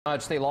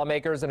State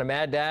lawmakers in a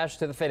mad dash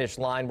to the finish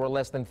line. We're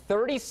less than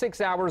 36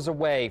 hours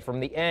away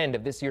from the end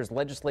of this year's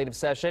legislative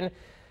session.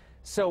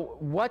 So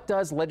what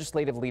does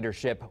legislative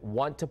leadership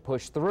want to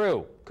push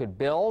through? Could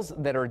bills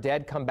that are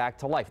dead come back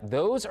to life?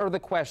 Those are the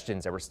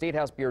questions. Our State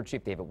House Bureau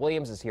Chief David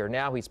Williams is here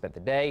now. He spent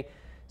the day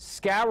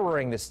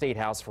scouring the State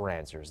House for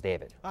answers.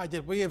 David. I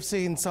did. We have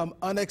seen some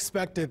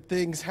unexpected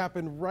things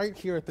happen right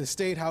here at the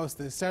State House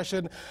this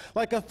session,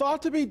 like a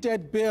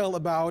thought-to-be-dead bill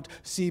about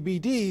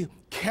CBD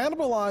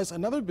cannibalize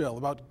another bill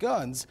about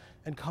guns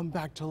and come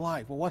back to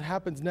life. Well, what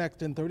happens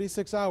next in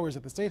 36 hours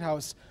at the State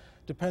House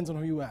depends on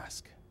who you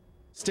ask.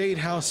 State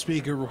House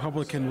Speaker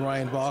Republican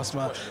Ryan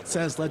Bosma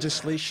says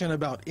legislation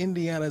about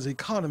Indiana's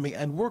economy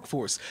and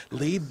workforce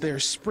lead their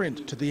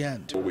sprint to the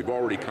end. Well, we've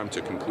already come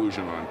to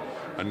conclusion on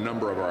a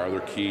number of our other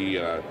key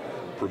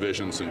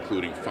provisions,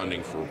 including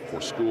funding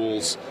for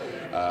schools.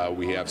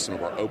 We have some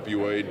of our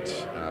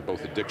opioid,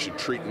 both addiction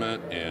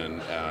treatment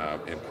and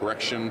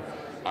correction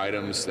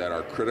items that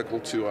are critical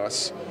to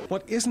us.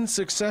 What isn't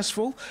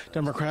successful?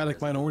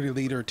 Democratic Minority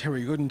Leader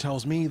Terry Gooden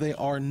tells me they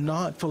are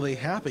not fully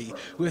happy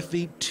with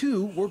the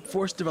two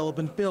workforce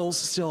development bills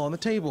still on the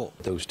table.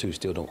 Those two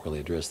still don't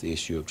really address the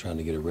issue of trying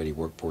to get a ready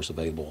workforce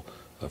available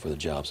for the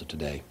jobs of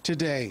today.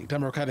 Today,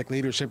 Democratic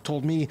leadership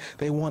told me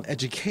they want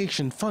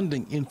education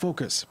funding in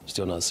focus.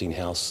 Still not seen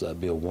House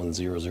Bill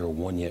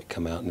 1001 yet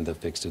come out and the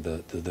fix to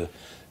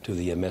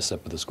the mess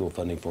up of the school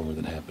funding formula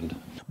that happened.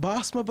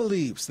 Bosma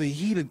believes the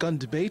heated gun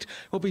debate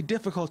will be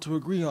difficult to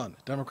agree on.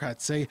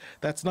 Democrats say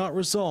that's not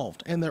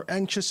resolved, and they're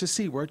anxious to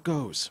see where it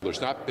goes.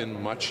 There's not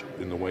been much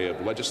in the way of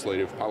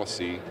legislative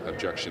policy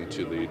objection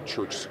to the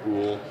church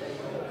school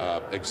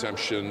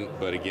exemption,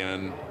 but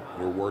again,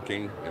 we're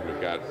working, and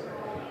we've got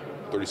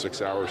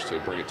 36 hours to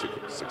bring it to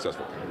a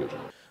successful conclusion.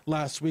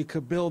 Last week,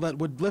 a bill that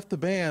would lift the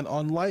ban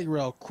on light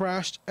rail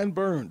crashed and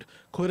burned.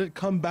 Could it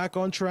come back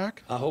on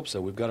track? I hope so.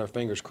 We've got our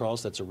fingers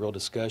crossed. That's a real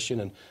discussion,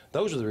 and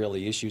those are the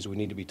really issues we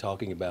need to be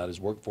talking about is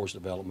workforce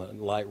development,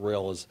 and light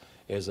rail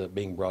is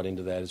being brought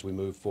into that as we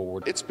move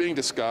forward. It's being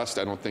discussed.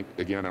 I don't think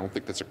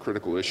that's a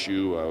critical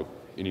issue.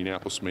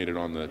 Indianapolis made it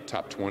on the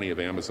top 20 of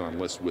Amazon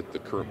list with the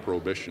current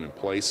prohibition in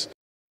place.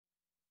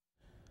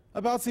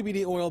 About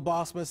CBD oil,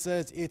 Bosma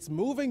says it's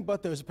moving,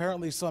 but there's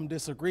apparently some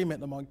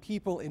disagreement among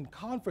people in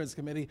conference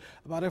committee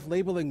about if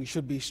labeling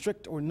should be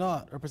strict or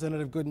not.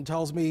 Representative Gooden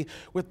tells me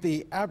with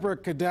the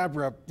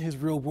abracadabra, his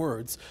real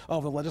words,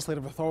 of the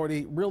legislative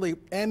authority, really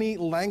any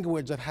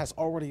language that has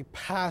already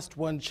passed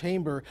one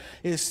chamber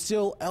is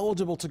still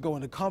eligible to go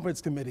into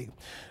conference committee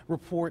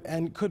report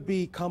and could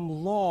become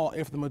law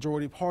if the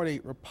majority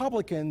party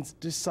Republicans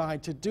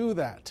decide to do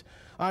that.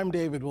 I'm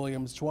David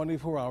Williams,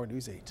 24 Hour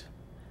News 8.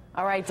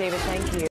 All right, David, thank you.